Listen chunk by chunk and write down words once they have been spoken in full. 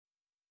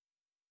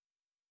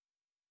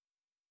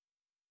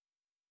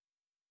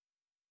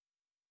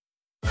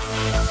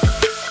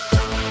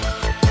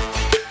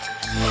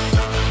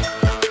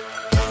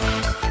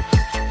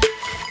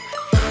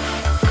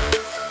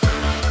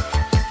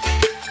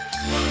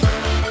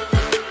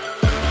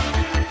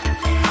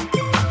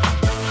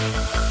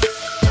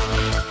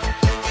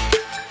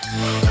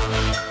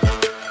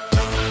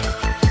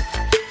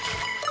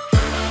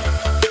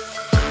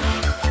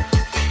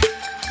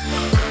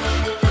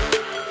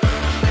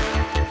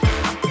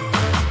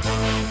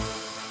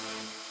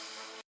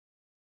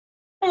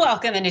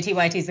Welcome into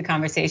TYT's The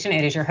Conversation.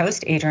 It is your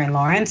host, Adrienne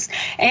Lawrence.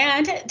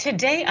 And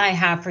today I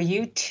have for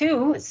you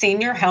two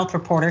senior health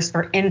reporters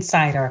for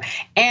Insider,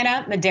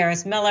 Anna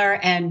Medeiros-Miller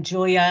and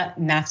Julia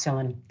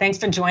Nafsulin. Thanks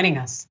for joining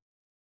us.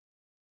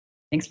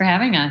 Thanks for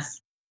having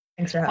us.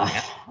 Thanks for having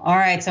us. All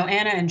right, so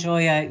Anna and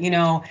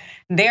Julia,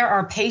 there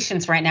are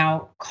patients right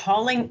now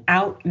calling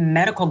out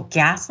medical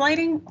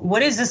gaslighting.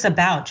 What is this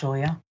about,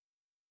 Julia?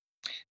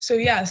 So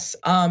yes,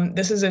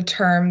 this is a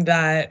term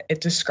that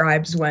it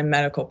describes when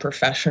medical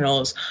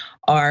professionals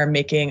are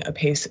making a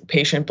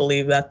patient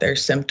believe that their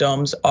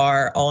symptoms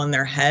are all in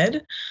their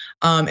head.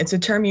 It's a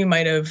term you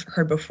might have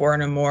heard before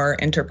in a more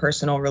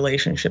interpersonal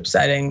relationship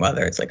setting,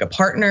 whether it's like a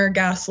partner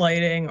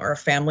gaslighting or a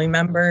family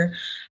member.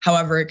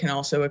 However, it can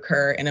also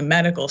occur in a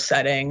medical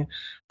setting,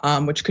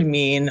 which could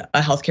mean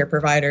a healthcare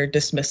provider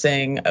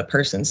dismissing a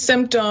person's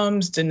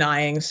symptoms,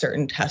 denying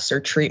certain tests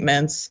or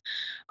treatments,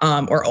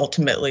 or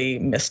ultimately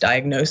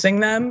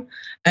misdiagnosing them.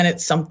 And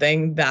it's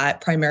something that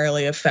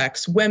primarily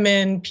affects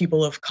women,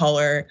 people of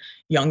color,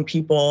 young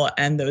people,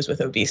 and those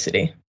with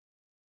obesity.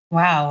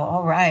 Wow,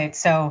 all right.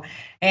 So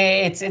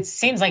it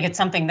seems like it's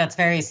something that's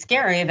very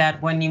scary, that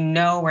when you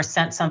know or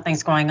sense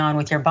something's going on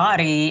with your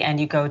body and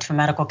you go to a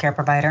medical care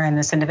provider and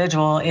this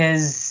individual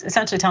is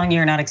essentially telling you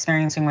you're not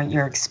experiencing what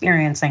you're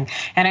experiencing.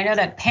 And I know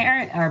that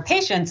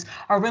patients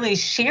are really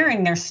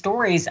sharing their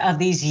stories of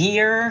these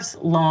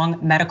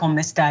years-long medical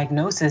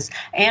misdiagnoses.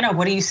 Anna,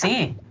 what are you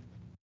seeing?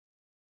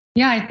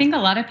 Yeah, I think a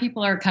lot of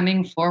people are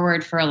coming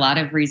forward for a lot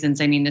of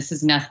reasons. I mean, this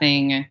is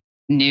nothing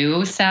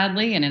new,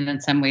 sadly, and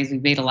in some ways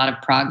we've made a lot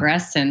of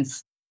progress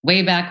since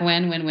way back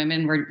when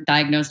women were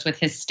diagnosed with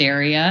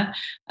hysteria,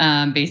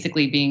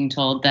 basically being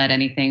told that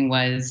anything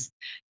was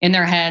in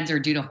their heads or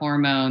due to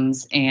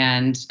hormones.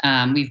 And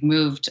we've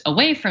moved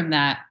away from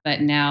that, but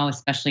now,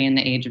 especially in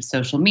the age of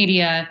social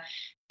media,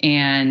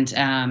 and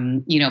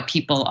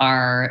people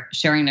are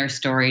sharing their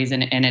stories,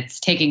 and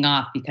it's taking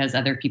off because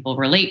other people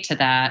relate to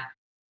that.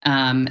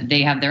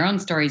 They have their own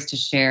stories to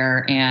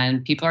share,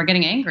 and people are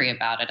getting angry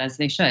about it, as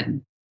they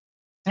should.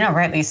 Yeah,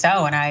 rightly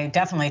so. And I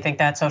definitely think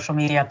that social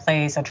media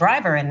plays a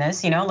driver in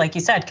this, like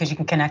you said, because you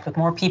can connect with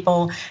more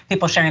people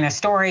sharing their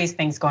stories,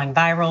 things going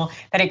viral,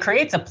 that it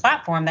creates a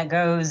platform that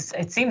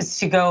it seems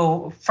to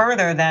go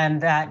further than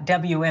that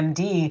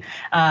WMD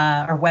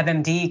or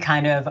WebMD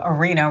kind of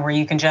arena where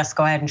you can just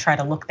go ahead and try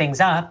to look things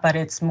up. But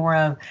it's more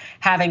of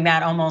having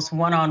that almost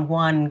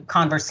one-on-one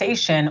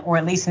conversation, or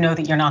at least know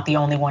that you're not the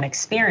only one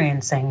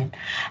experiencing it.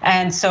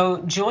 And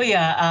so,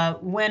 Julia,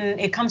 when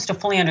it comes to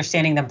fully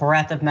understanding the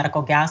breadth of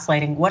medical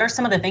gaslighting, what are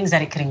some of the things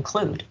that it could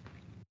include?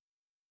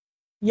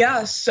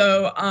 Yeah,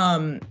 so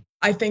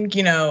I think,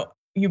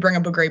 you bring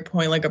up a great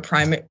point, like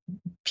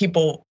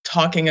people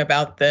talking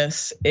about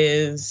this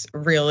is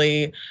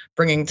really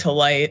bringing to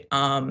light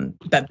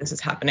that this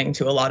is happening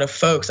to a lot of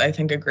folks. I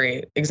think a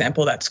great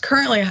example that's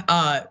currently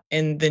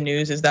in the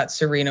news is that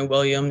Serena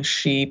Williams,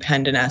 she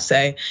penned an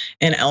essay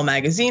in Elle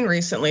magazine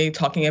recently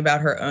talking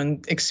about her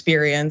own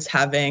experience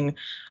having,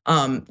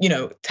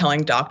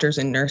 telling doctors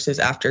and nurses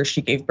after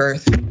she gave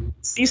birth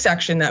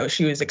C-section that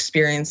she was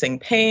experiencing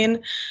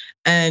pain.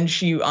 And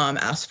she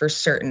asked for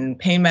certain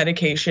pain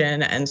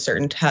medication and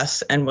certain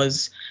tests and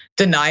was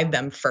denied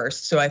them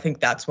first. So I think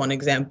that's one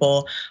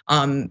example,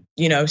 saying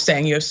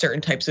you have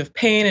certain types of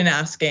pain and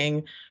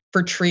asking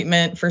for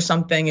treatment for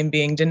something and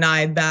being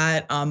denied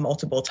that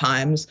multiple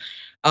times.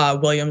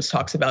 Williams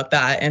talks about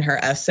that in her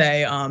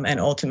essay, and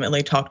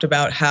ultimately talked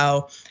about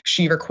how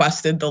she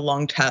requested the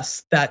lung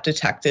test that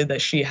detected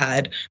that she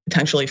had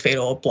potentially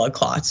fatal blood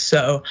clots.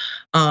 So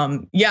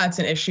yeah, it's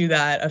an issue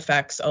that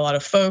affects a lot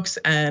of folks,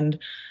 and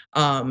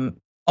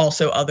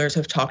also others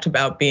have talked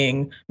about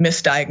being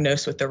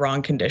misdiagnosed with the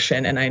wrong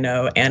condition. And I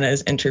know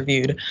Anna's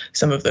interviewed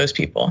some of those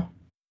people.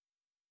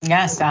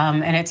 Yes,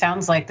 and it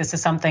sounds like this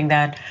is something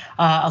that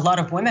a lot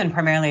of women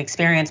primarily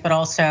experience, but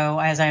also,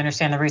 as I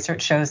understand, the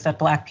research shows that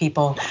Black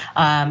people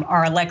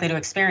are likely to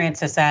experience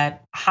this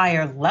at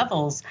higher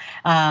levels,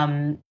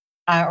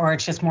 or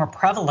it's just more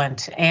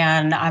prevalent.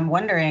 And I'm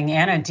wondering,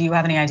 Anna, do you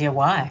have any idea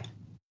why?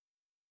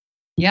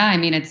 Yeah, I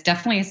mean, it's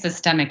definitely a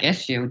systemic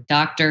issue.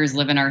 Doctors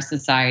live in our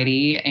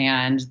society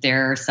and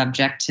they're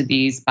subject to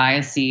these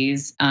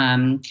biases.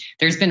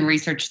 There's been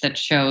research that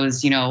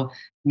shows,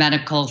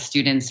 medical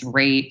students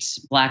rate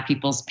Black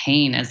people's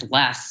pain as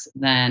less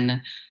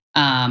than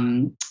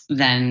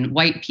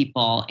white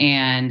people.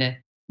 And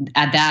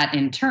that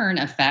in turn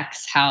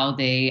affects how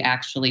they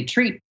actually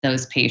treat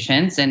those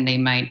patients, and they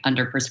might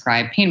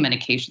underprescribe pain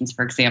medications,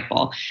 for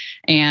example.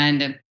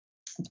 And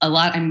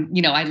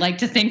I'd like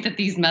to think that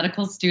these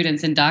medical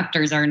students and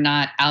doctors are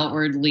not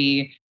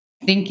outwardly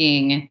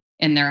thinking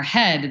in their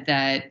head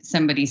that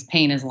somebody's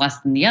pain is less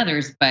than the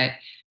others, but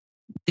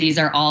these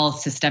are all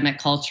systemic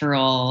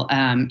cultural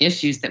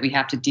issues that we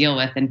have to deal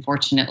with. And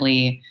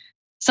fortunately,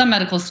 some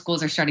medical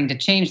schools are starting to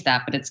change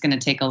that, but it's going to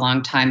take a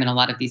long time in a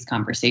lot of these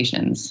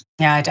conversations.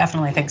 Yeah, I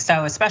definitely think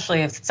so,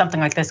 especially if something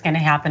like this is going to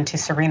happen to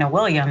Serena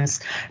Williams,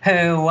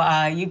 who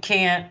you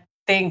can't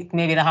think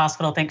maybe the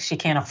hospital thinks she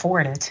can't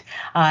afford it.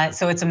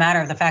 So it's a matter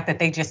of the fact that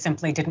they just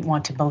simply didn't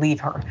want to believe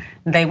her.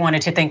 They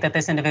wanted to think that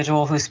this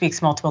individual who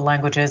speaks multiple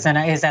languages and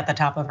is at the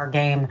top of her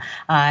game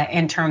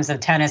in terms of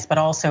tennis, but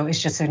also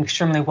is just an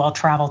extremely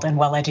well-traveled and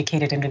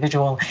well-educated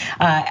individual,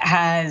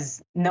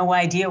 has no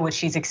idea what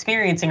she's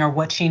experiencing or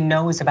what she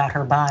knows about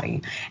her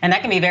body. And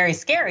that can be very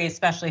scary,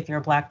 especially if you're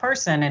a Black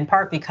person, in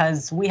part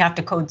because we have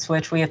to code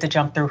switch, we have to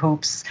jump through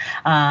hoops,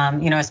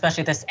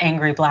 especially this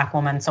angry Black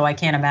woman. So I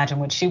can't imagine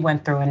what she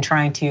went through in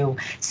trying to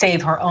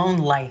save her own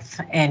life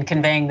and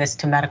conveying this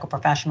to medical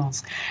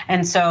professionals.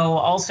 And so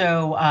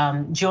also,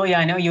 Julia,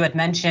 I know you had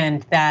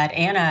mentioned that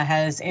Anna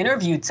has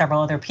interviewed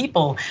several other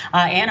people.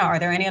 Anna, are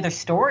there any other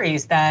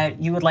stories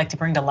that you would like to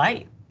bring to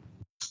light?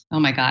 Oh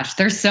my gosh,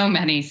 there's so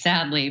many,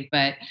 sadly.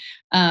 But,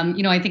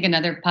 I think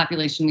another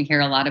population we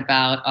hear a lot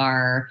about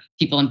are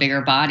people in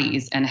bigger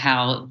bodies and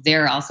how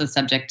they're also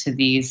subject to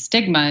the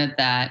stigma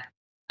that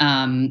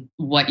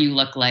what you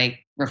look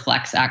like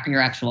reflects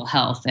your actual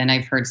health. And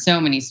I've heard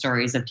so many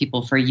stories of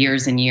people for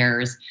years and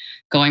years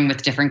going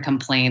with different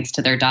complaints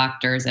to their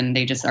doctors, and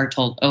they just are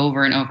told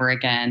over and over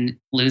again,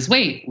 lose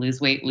weight, lose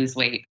weight, lose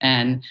weight.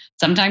 And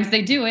sometimes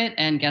they do it,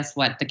 and guess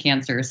what? The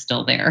cancer is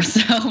still there.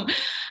 So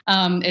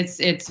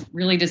it's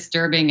really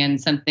disturbing and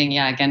something,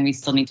 again, we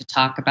still need to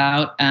talk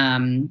about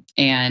and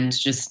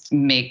just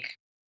make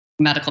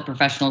medical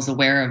professionals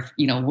aware of,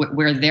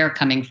 where they're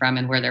coming from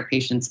and where their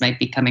patients might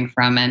be coming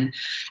from. And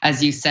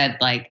as you said,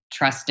 like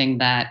trusting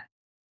that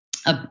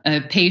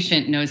a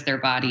patient knows their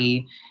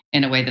body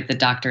in a way that the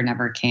doctor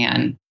never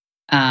can.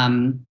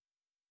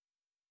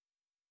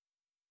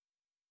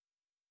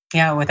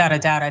 Yeah, without a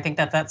doubt. I think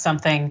that that's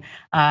something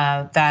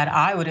that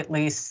I would at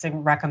least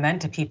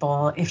recommend to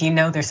people. If you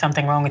know there's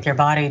something wrong with your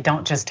body,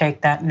 don't just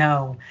take that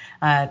no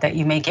that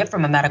you may get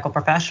from a medical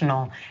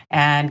professional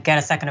and get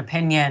a second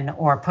opinion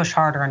or push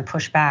harder and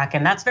push back.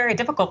 And that's very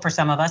difficult for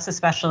some of us,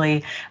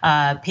 especially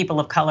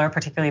people of color,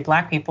 particularly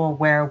Black people,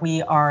 where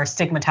we are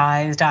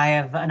stigmatized. I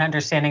have an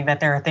understanding that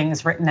there are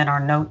things written in our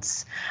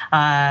notes,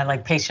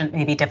 like patient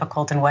may be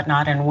difficult and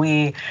whatnot, and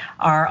we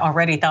are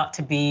already thought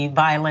to be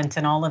violent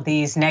and all of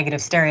these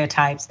negative stereotypes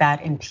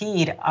that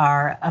impede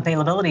our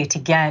availability to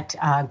get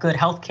good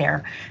health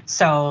care.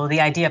 So the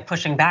idea of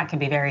pushing back can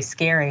be very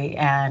scary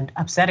and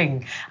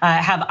upsetting.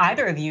 Have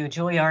either of you,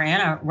 Julia or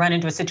Anna, run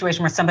into a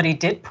situation where somebody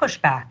did push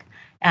back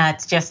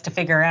just to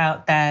figure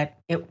out that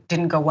it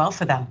didn't go well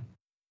for them?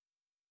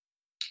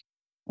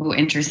 Oh,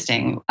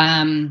 interesting.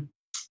 I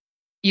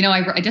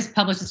just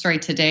published a story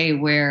today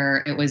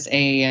where it was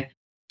a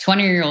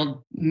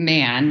 20-year-old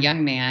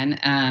young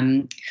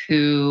man,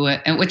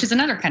 which is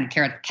another kind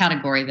of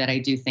category that I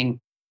do think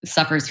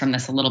suffers from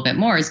this a little bit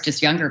more, is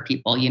just younger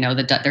people.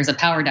 There's a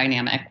power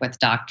dynamic with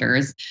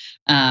doctors,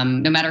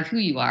 no matter who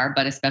you are,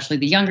 but especially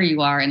the younger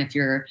you are. And if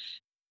you're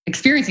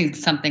experiencing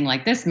something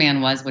like this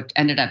man was, which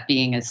ended up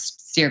being a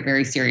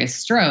very serious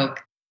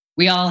stroke,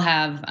 we all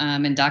have,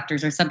 and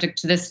doctors are subject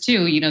to this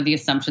too, the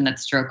assumption that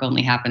stroke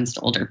only happens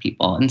to older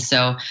people. And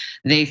so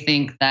they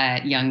think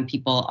that young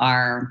people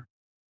are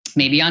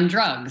maybe on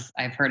drugs.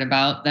 I've heard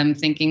about them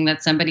thinking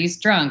that somebody's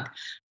drunk.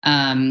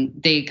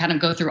 They kind of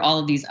go through all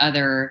of these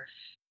other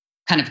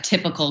kind of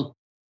typical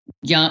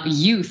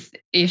youth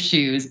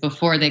issues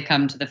before they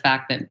come to the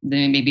fact that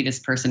maybe this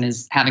person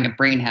is having a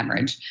brain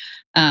hemorrhage.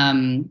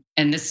 And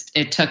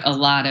it took a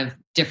lot of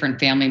different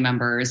family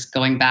members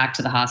going back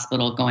to the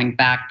hospital, going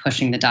back,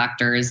 pushing the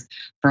doctors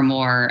for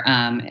more.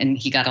 And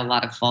he got a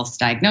lot of false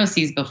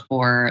diagnoses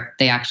before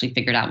they actually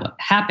figured out what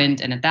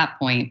happened. And at that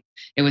point,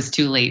 it was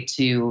too late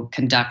to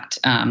conduct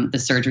the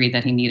surgery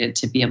that he needed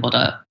to be able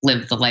to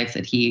live the life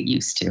that he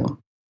used to.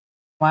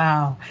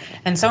 Wow.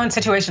 And so in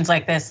situations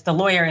like this, the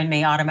lawyer in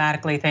me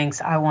automatically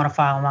thinks, I want to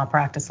file a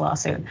malpractice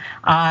lawsuit.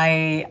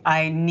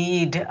 I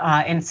need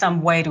in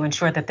some way to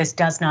ensure that this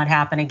does not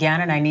happen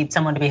again, and I need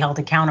someone to be held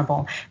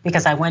accountable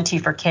because I went to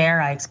you for care,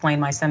 I explained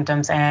my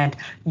symptoms, and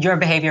your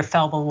behavior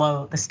fell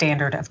below the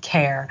standard of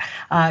care.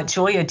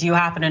 Julia, do you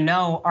happen to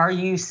know, are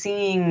you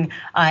seeing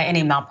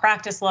any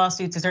malpractice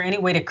lawsuits? Is there any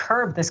way to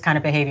curb this kind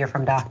of behavior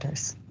from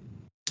doctors?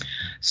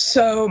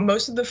 So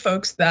most of the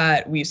folks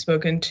that we've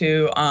spoken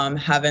to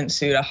haven't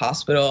sued a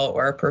hospital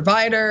or a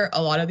provider.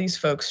 A lot of these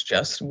folks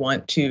just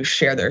want to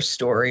share their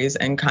stories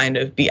and kind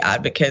of be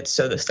advocates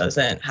so this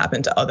doesn't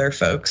happen to other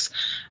folks,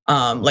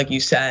 like you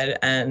said,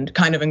 and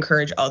kind of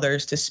encourage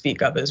others to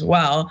speak up as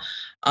well.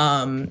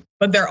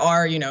 But there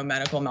are,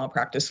 medical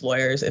malpractice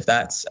lawyers if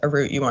that's a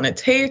route you want to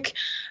take.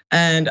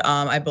 And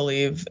I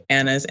believe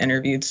Anna's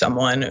interviewed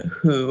someone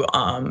who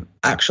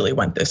actually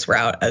went this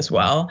route as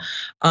well.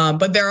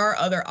 But there are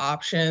other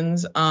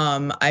options.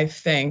 I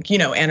think,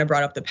 Anna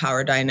brought up the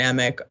power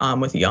dynamic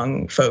with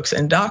young folks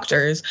and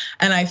doctors.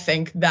 And I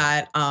think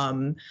that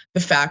the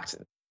fact,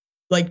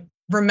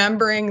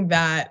 remembering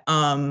that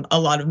a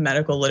lot of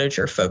medical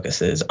literature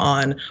focuses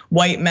on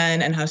white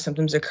men and how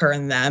symptoms occur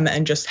in them,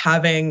 and just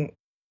having,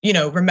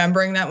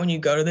 remembering that when you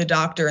go to the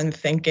doctor and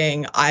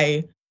thinking,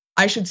 I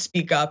I should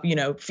speak up,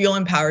 feel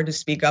empowered to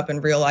speak up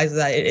and realize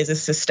that it is a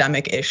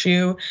systemic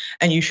issue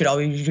and you should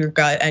always use your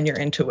gut and your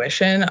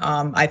intuition.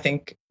 I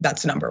think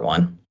that's number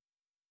one.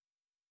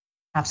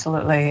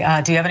 Absolutely.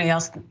 Do you have any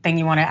else thing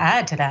you want to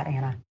add to that,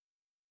 Anna?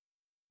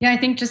 Yeah, I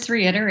think just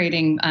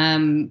reiterating,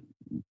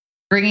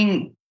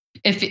 bringing,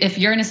 if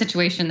you're in a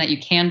situation that you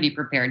can be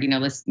prepared,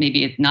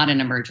 maybe it's not an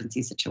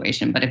emergency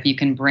situation, but if you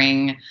can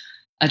bring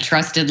a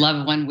trusted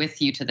loved one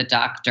with you to the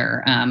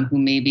doctor, who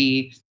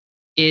maybe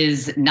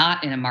is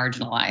not in a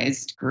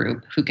marginalized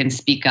group, who can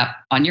speak up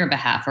on your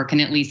behalf or can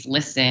at least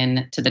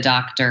listen to the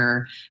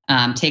doctor,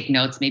 take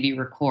notes, maybe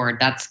record.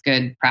 That's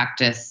good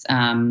practice,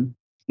 no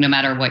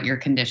matter what your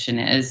condition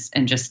is.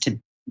 And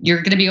you're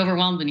going to be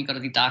overwhelmed when you go to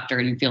the doctor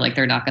and you feel like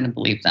they're not going to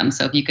believe them.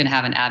 So if you can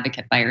have an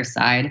advocate by your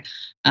side,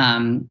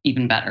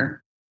 even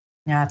better.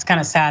 Yeah, it's kind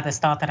of sad, this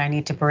thought that I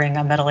need to bring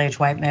a middle-aged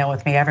white male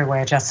with me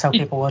everywhere just so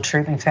people will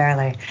treat me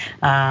fairly.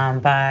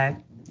 But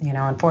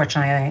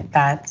unfortunately,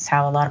 that's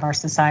how a lot of our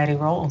society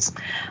rolls.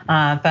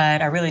 But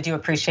I really do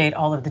appreciate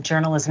all of the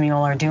journalism you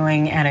all are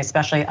doing, and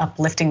especially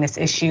uplifting this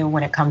issue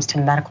when it comes to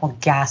medical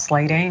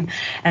gaslighting.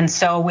 And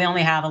so we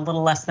only have a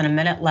little less than a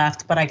minute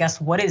left, but I guess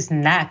what is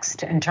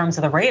next in terms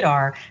of the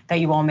radar that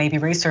you all may be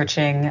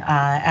researching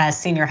as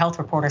senior health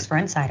reporters for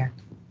Insider?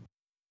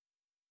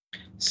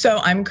 So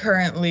I'm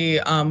currently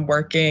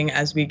working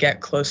as we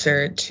get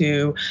closer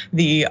to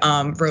the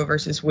Roe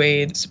versus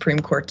Wade Supreme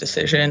Court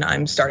decision.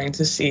 I'm starting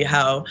to see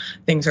how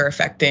things are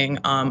affecting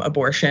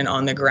abortion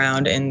on the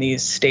ground in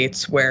these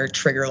states where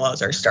trigger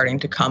laws are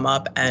starting to come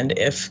up. And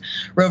if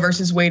Roe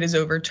versus Wade is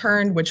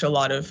overturned, which a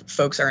lot of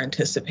folks are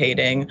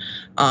anticipating,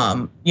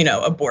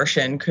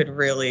 abortion could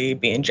really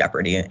be in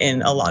jeopardy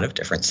in a lot of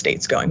different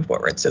states going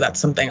forward. So that's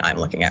something I'm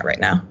looking at right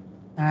now.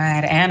 All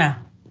right,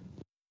 Anna.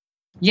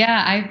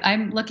 Yeah,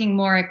 I'm looking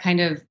more at kind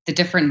of the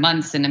different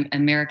months in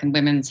American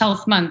Women's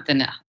Health Month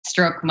and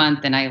Stroke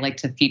Month, and I like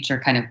to feature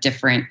kind of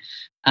different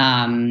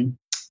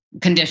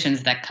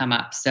conditions that come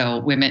up.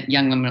 So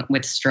young women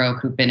with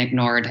stroke who've been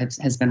ignored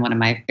has been one of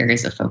my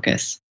areas of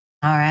focus.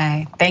 All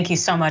right, thank you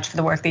so much for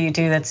the work that you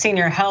do. That's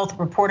senior health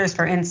reporters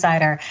for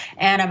Insider,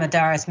 Anna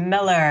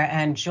Madaris-Miller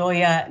and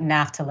Julia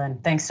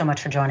Naftalin. Thanks so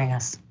much for joining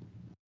us.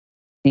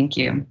 Thank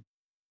you.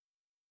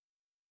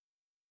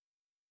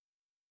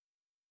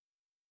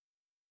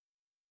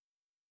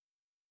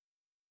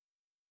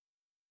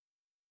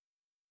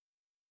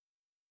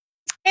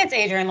 It's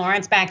Adrienne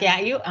Lawrence back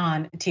at you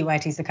on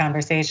TYT's The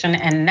Conversation.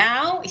 And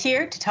now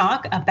here to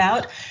talk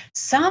about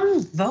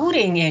some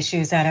voting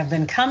issues that have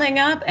been coming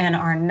up and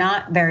are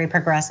not very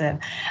progressive.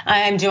 I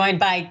am joined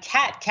by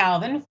Kat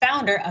Calvin,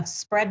 founder of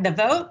Spread the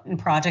Vote and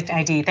Project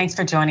ID. Thanks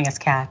for joining us,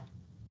 Kat.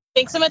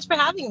 Thanks so much for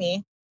having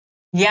me.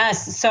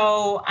 Yes,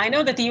 so I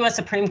know that the US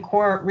Supreme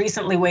Court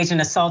recently waged an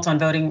assault on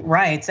voting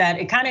rights, and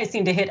it kind of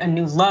seemed to hit a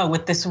new low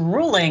with this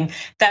ruling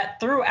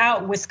that threw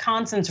out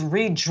Wisconsin's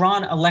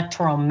redrawn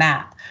electoral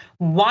map.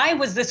 Why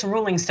was this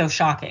ruling so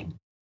shocking?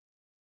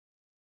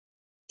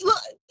 Well,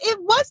 it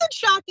wasn't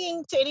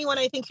shocking to anyone,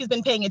 I think, who's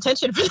been paying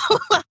attention for the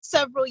last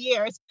several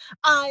years.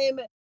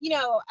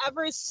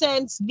 Ever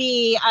since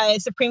the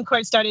Supreme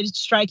Court started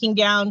striking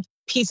down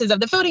pieces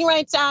of the Voting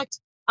Rights Act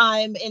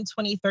in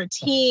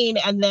 2013,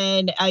 and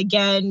then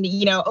again,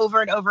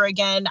 over and over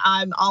again,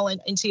 all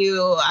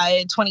into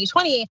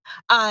 2020.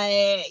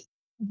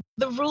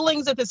 The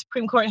rulings of the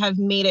Supreme Court have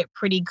made it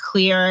pretty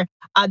clear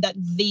that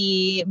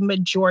the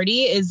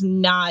majority is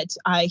not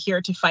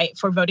here to fight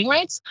for voting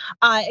rights,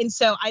 and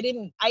so I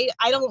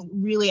don't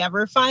really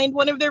ever find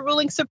one of their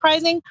rulings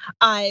surprising,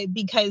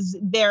 because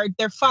they're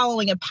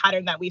following a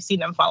pattern that we've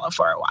seen them follow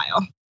for a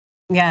while.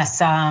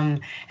 Yes, and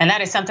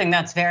that is something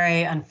that's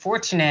very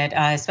unfortunate,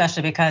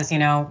 especially because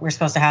we're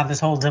supposed to have this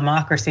whole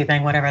democracy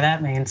thing, whatever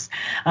that means.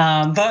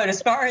 But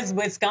as far as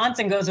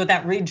Wisconsin goes with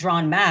that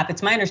redrawn map,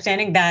 it's my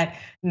understanding that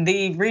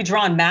the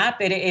redrawn map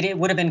it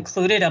would have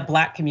included a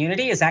Black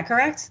community. Is that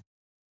correct?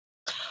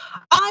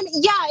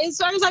 Yeah, as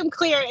far as I'm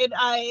clear, it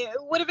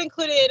would have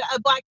included a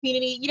Black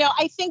community.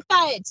 I think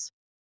that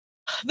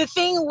the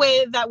thing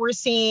that we're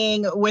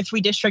seeing with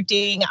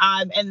redistricting,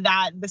 and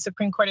that the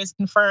Supreme Court has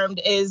confirmed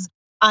is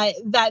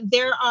that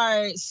there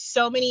are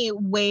so many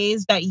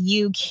ways that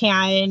you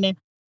can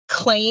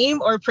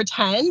claim or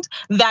pretend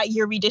that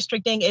your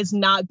redistricting is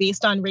not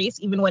based on race,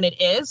 even when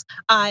it is,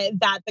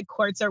 that the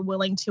courts are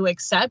willing to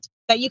accept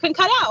that you can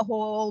cut out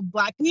whole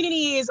Black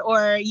communities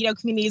or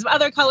communities of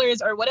other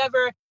colors or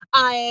whatever,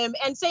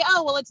 and say,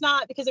 oh, well, it's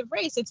not because of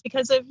race, it's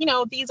because of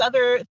these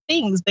other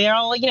things. They're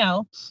all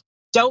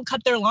don't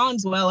cut their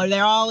lawns well, or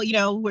they're all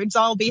it's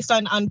all based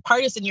on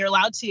partisan. You're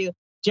allowed to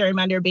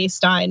gerrymander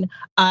based on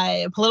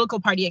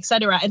political party, et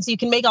cetera. And so you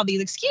can make all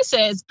these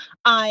excuses,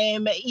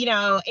 and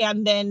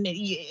then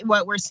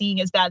what we're seeing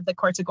is that the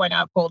courts are going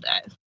to uphold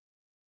it.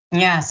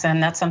 Yes,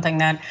 and that's something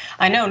that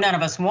I know none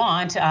of us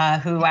want,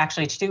 who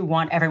actually do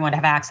want everyone to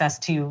have access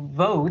to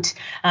vote.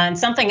 And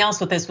something else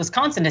with this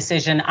Wisconsin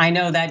decision, I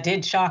know that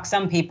did shock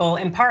some people,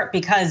 in part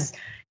because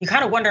you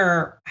kind of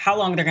wonder how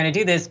long they're going to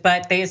do this,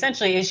 but they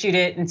essentially issued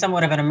it in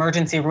somewhat of an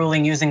emergency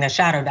ruling using the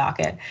shadow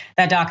docket,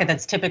 that docket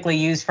that's typically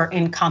used for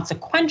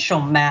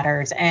inconsequential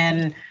matters.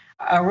 And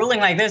a ruling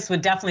like this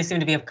would definitely seem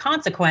to be of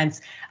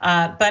consequence.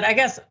 But I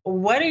guess,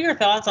 what are your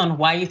thoughts on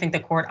why you think the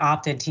court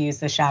opted to use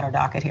the shadow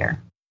docket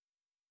here?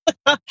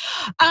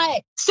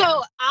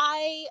 So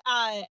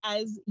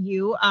as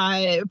you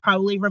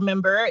probably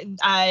remember,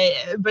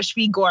 Bush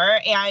v. Gore,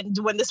 and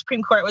when the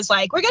Supreme Court was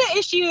like, we're gonna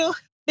issue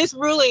this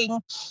ruling,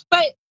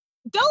 but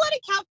don't let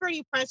it count for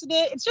any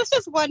precedent. It's just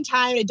this one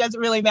time, it doesn't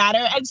really matter.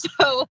 And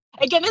so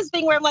again, this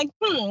thing where I'm like,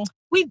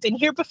 we've been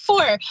here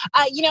before.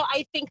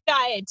 I think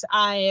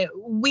that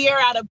we are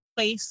at a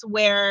place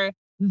where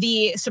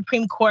the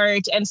Supreme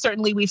Court, and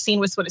certainly we've seen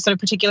with sort of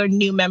particular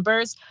new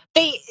members,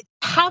 they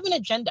have an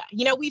agenda.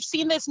 We've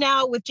seen this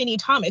now with Ginny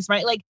Thomas,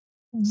 right? Like,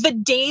 the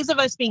days of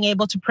us being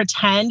able to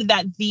pretend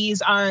that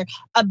these are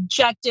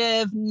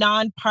objective,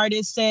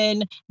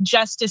 nonpartisan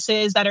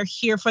justices that are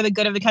here for the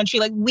good of the country,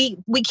 like we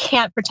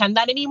can't pretend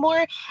that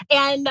anymore.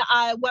 And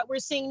what we're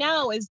seeing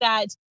now is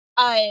that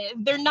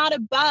they're not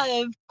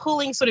above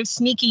pulling sort of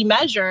sneaky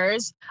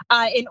measures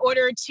in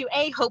order to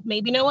hope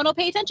maybe no one will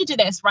pay attention to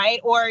this, right?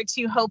 Or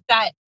to hope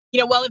that,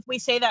 well, if we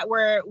say that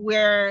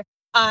we're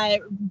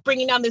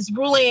bringing down this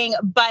ruling,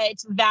 but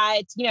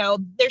that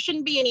there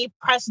shouldn't be any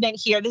precedent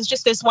here. This is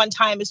just this one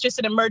time. It's just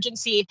an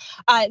emergency.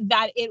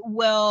 That it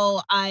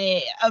will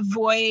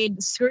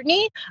avoid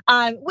scrutiny.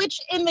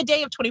 Which in the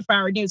day of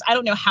 24-hour news, I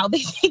don't know how they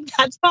think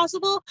that's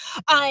possible.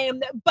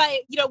 But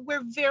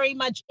we're very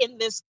much in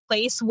this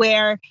place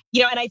where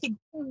and I think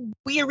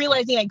we are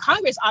realizing, and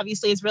Congress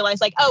obviously has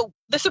realized, like, oh,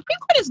 the Supreme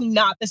Court is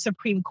not the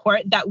Supreme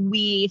Court that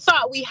we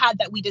thought we had,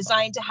 that we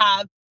designed to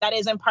have, that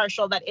is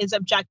impartial, that is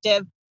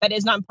objective, that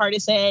is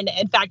nonpartisan.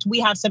 In fact, we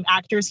have some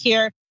actors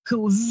here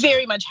who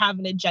very much have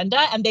an agenda,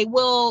 and they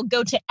will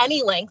go to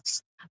any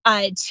lengths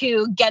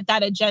to get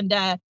that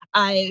agenda,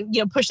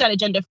 push that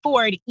agenda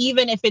forward,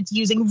 even if it's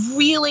using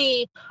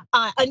really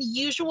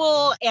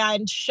unusual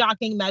and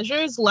shocking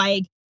measures,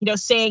 like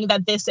saying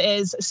that this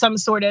is some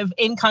sort of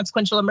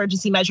inconsequential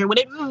emergency measure when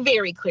it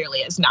very clearly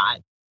is not.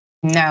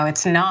 No,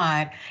 it's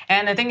not.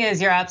 And the thing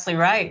is, you're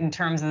absolutely right in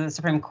terms of the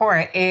Supreme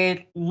Court.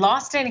 It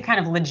lost any kind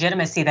of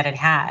legitimacy that it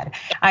had.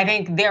 I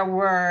think there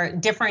were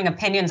differing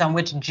opinions on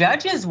which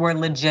judges were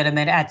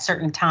legitimate at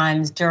certain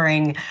times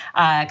during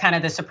kind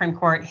of the Supreme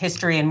Court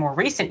history in more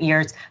recent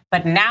years.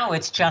 But now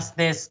it's just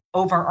this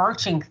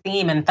overarching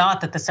theme and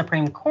thought that the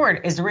Supreme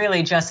Court is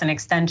really just an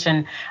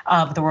extension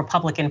of the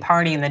Republican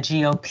Party and the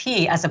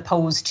GOP, as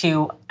opposed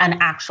to an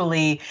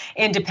actually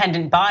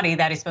independent body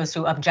that is supposed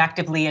to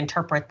objectively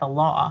interpret the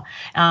law.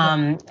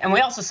 And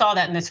we also saw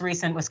that in this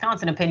recent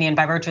Wisconsin opinion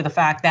by virtue of the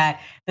fact that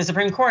the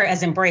Supreme Court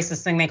has embraced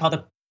this thing they call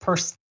the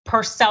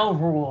Purcell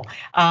rule,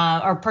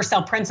 or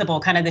Purcell principle,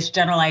 kind of this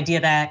general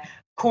idea that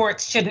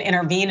courts shouldn't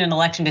intervene in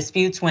election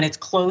disputes when it's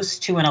close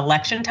to an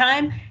election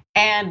time.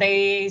 And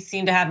they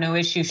seem to have no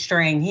issue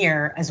straying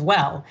here as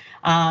well.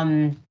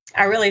 I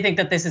really think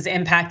that this is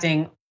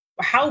impacting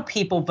how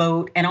people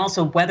vote and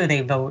also whether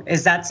they vote.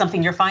 Is that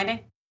something you're finding?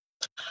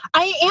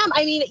 I am.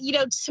 I mean,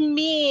 to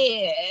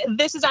me,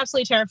 this is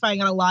absolutely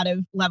terrifying on a lot of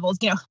levels.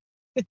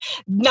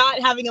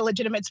 Not having a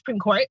legitimate Supreme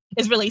Court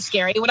is really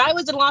scary. When I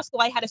was in law school,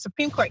 I had a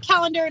Supreme Court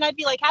calendar, and I'd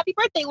be like, "Happy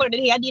birthday, Lord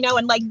in hand,"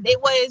 and like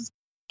it was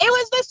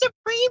the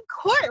Supreme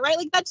Court, right?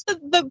 Like, that's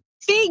the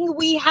thing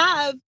we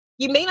have.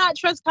 You may not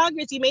trust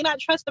Congress, you may not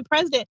trust the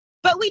president,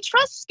 but we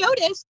trust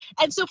SCOTUS.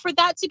 And so for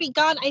that to be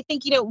gone, I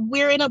think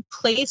we're in a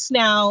place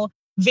now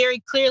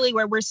very clearly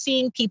where we're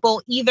seeing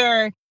people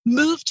either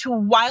move to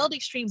wild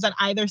extremes on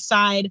either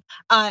side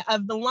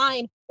of the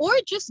line, or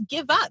just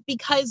give up,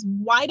 because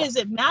why does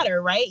it matter,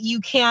 right?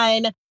 You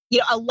can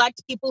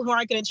elect people who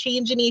aren't going to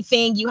change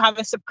anything. You have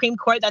a Supreme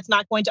Court that's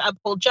not going to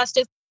uphold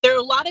justice. There are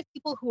a lot of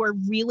people who are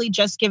really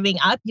just giving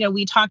up.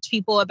 We talk to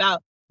people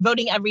about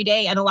voting every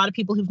day, and a lot of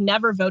people who've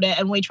never voted,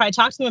 and when we try to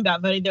talk to them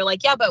about voting, they're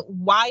like, yeah, but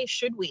why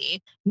should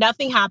we?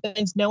 Nothing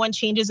happens, no one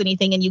changes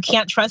anything, and you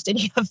can't trust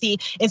any of the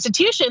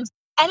institutions.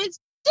 And it's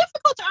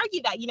difficult to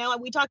argue that,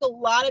 and we talk a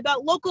lot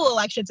about local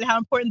elections and how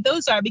important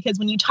those are, because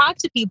when you talk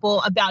to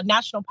people about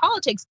national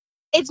politics,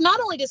 it's not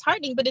only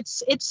disheartening, but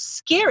it's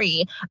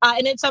scary.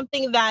 And it's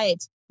something that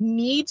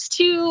needs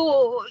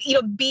to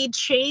be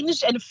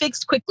changed and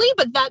fixed quickly,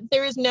 but that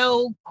there is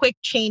no quick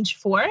change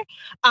for.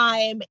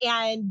 And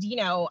I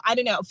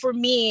don't know, for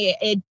me,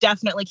 it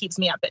definitely keeps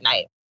me up at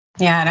night.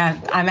 Yeah,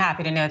 and I'm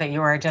happy to know that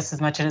you are just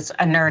as much as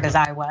a nerd as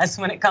I was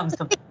when it comes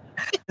to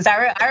because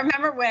I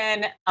remember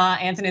when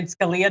Antonin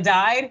Scalia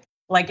died,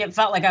 like it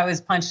felt like I was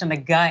punched in the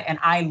gut, and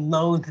I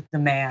loathed the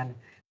man.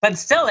 But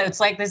still, it's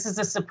like, this is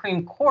a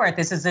Supreme Court,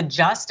 this is a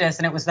justice,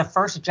 and it was the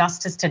first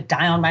justice to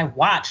die on my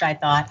watch, I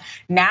thought.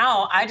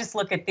 Now I just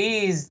look at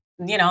these,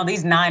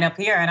 these 9 up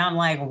here, and I'm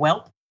like,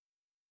 well,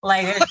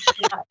 like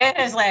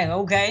it's like,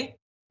 okay,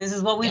 this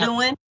is what we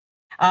doing.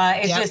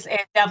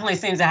 It definitely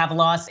seems to have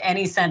lost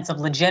any sense of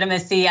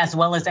legitimacy as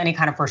well as any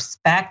kind of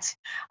respect.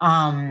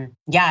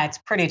 Yeah, it's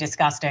pretty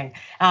disgusting.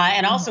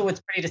 And also what's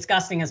pretty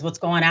disgusting is what's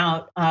going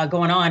on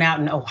out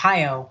in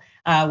Ohio.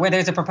 where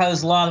there's a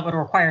proposed law that would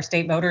require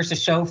state voters to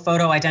show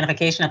photo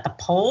identification at the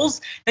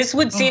polls. This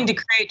would seem to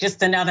create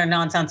just another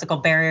nonsensical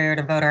barrier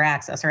to voter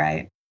access,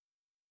 right?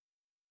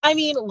 I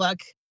mean, look,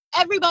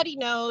 everybody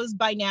knows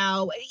by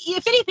now,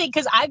 if anything,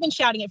 because I've been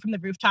shouting it from the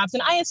rooftops,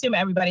 and I assume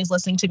everybody's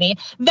listening to me,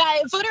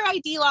 that voter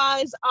ID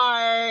laws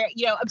are,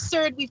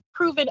 absurd. We've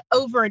proven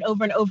over and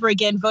over and over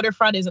again, voter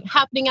fraud isn't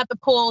happening at the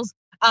polls.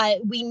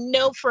 We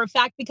know for a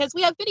fact because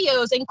we have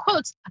videos and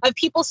quotes of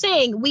people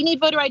saying we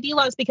need voter ID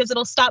laws because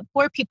it'll stop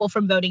poor people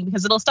from voting,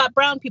 because it'll stop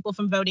brown people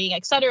from voting,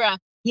 et cetera.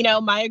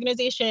 My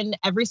organization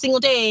every single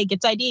day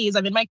gets IDs.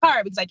 I'm in my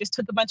car because I just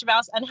took a bunch of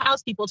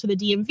unhoused people to the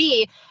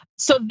DMV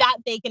so that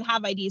they can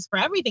have IDs for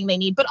everything they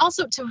need, but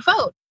also to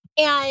vote.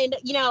 And,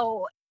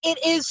 it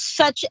is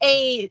such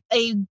a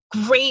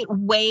great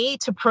way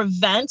to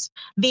prevent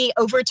the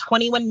over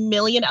 21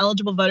 million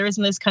eligible voters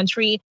in this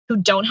country who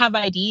don't have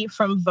ID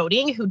from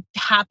voting, who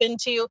happen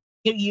to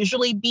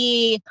usually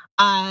be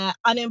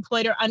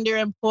unemployed or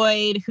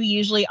underemployed, who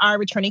usually are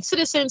returning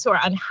citizens, who are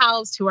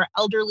unhoused, who are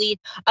elderly,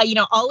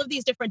 all of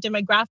these different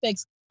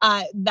demographics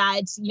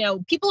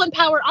that people in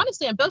power,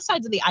 honestly, on both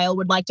sides of the aisle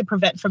would like to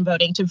prevent from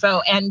voting to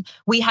vote. And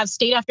we have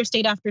state after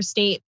state after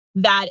state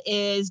that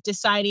is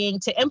deciding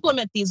to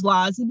implement these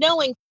laws,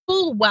 knowing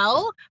full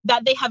well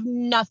that they have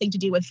nothing to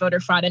do with voter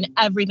fraud and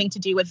everything to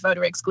do with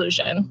voter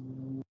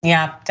exclusion.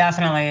 Yeah,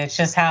 definitely. It's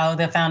just how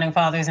the founding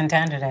fathers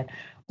intended it.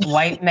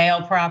 White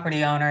male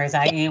property owners,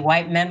 i.e.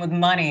 white men with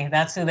money,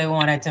 that's who they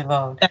wanted to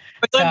vote.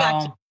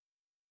 So,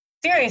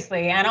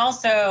 seriously, and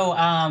also,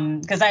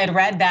 because I had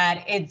read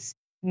that it's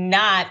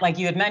not, like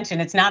you had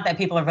mentioned, it's not that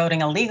people are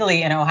voting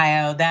illegally in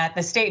Ohio, that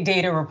the state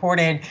data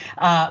reported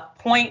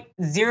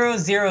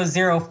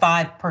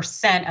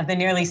 0.0005% of the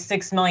nearly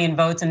 6 million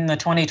votes in the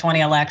 2020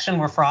 election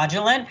were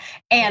fraudulent.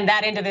 And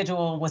that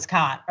individual was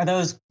caught, or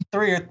those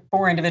 3 or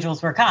 4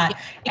 individuals were caught.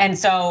 And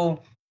so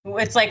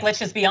it's like, let's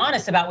just be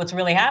honest about what's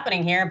really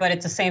happening here, but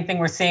it's the same thing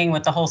we're seeing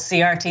with the whole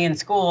CRT in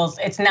schools.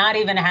 It's not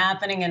even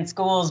happening in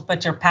schools,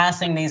 but you're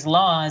passing these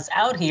laws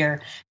out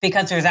here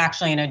because there's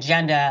actually an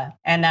agenda,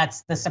 and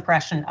that's the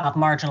suppression of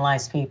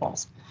marginalized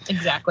peoples.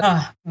 Exactly.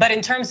 But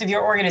in terms of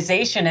your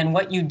organization and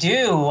what you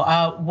do,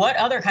 what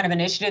other kind of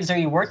initiatives are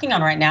you working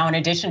on right now, in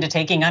addition to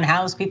taking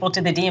unhoused people to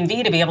the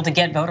DMV to be able to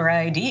get voter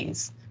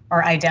IDs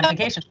or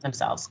identification for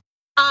themselves?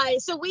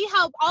 So we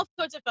help all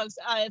sorts of folks.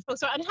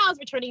 Folks who are unhoused,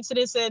 returning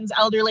citizens,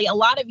 elderly, a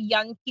lot of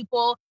young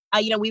people.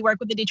 We work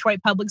with the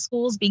Detroit public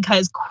schools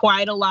because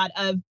quite a lot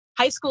of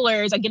high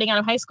schoolers are getting out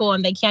of high school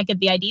and they can't get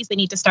the IDs they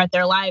need to start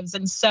their lives.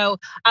 And so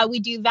we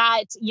do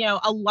that.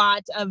 A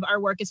lot of our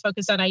work is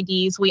focused on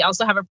IDs. We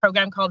also have a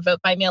program called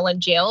Vote by Mail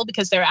in Jail,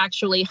 because there are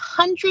actually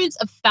hundreds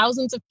of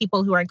thousands of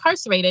people who are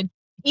incarcerated,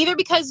 either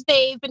because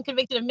they've been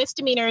convicted of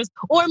misdemeanors,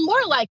 or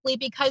more likely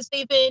because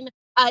they've been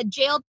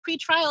jailed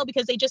pre-trial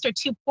because they just are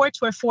too poor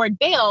to afford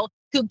bail,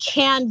 who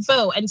can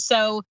vote. And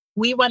so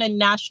we run a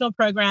national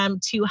program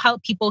to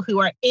help people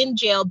who are in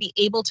jail be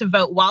able to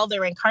vote while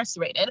they're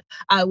incarcerated,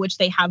 which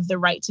they have the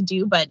right to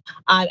do. But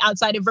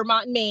outside of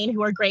Vermont and Maine,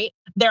 who are great,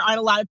 there aren't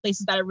a lot of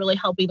places that are really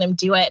helping them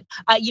do it.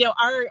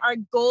 Our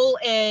goal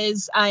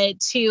is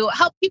to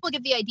help people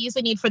get the IDs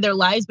they need for their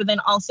lives, but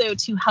then also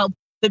to help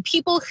the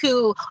people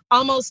who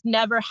almost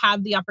never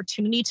have the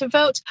opportunity to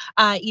vote,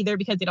 either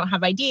because they don't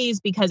have IDs,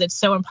 because it's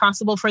so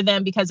impossible for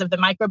them, because of the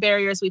micro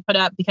barriers we put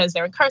up, because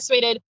they're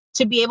incarcerated,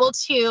 to be able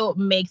to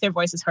make their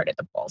voices heard at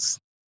the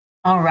polls.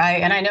 All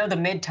right, and I know the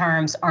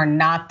midterms are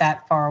not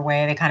that far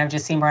away. They kind of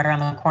just seem right around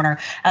the corner,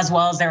 as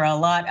well as there are a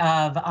lot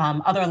of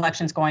other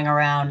elections going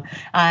around.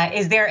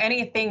 Is there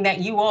anything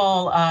that you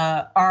all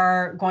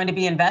are going to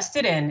be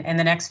invested in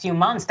the next few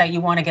months that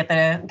you want to get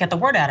the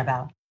word out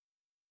about?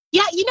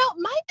 Yeah,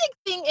 my big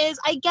thing is,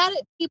 I get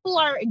it. People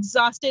are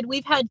exhausted.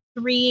 We've had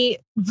 3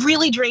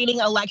 really draining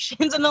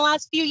elections in the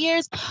last few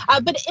years,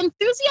 but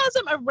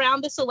enthusiasm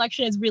around this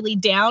election is really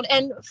down.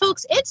 And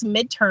folks, it's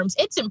midterms.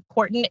 It's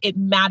important. It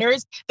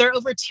matters. There are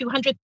over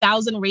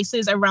 200,000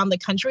 races around the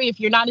country. If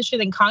you're not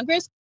interested in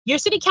Congress, your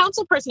city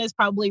council person is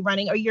probably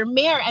running, or your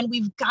mayor. And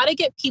we've got to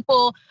get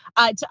people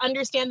to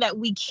understand that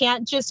we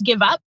can't just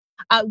give up.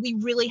 We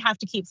really have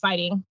to keep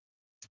fighting.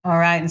 All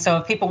right, and so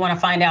if people want to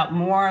find out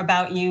more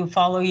about you,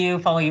 follow your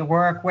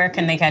work, where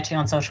can they catch you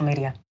on social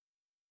media?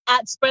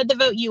 At Spread the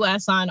Vote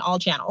US on all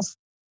channels.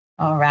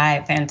 All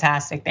right,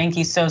 fantastic. Thank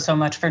you so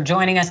much for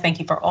joining us. Thank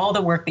you for all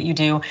the work that you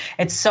do.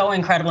 It's so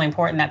incredibly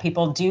important that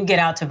people do get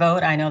out to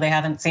vote. I know they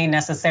haven't seen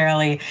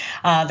necessarily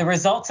the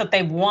results that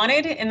they've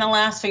wanted in the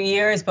last few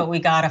years, but we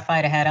gotta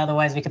fight ahead,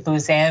 otherwise we could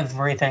lose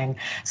everything.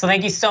 So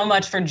thank you so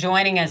much for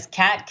joining us,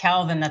 Kat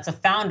Calvin, that's a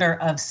founder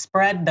of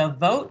Spread the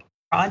Vote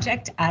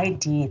Project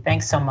ID.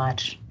 Thanks so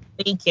much.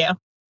 Thank you.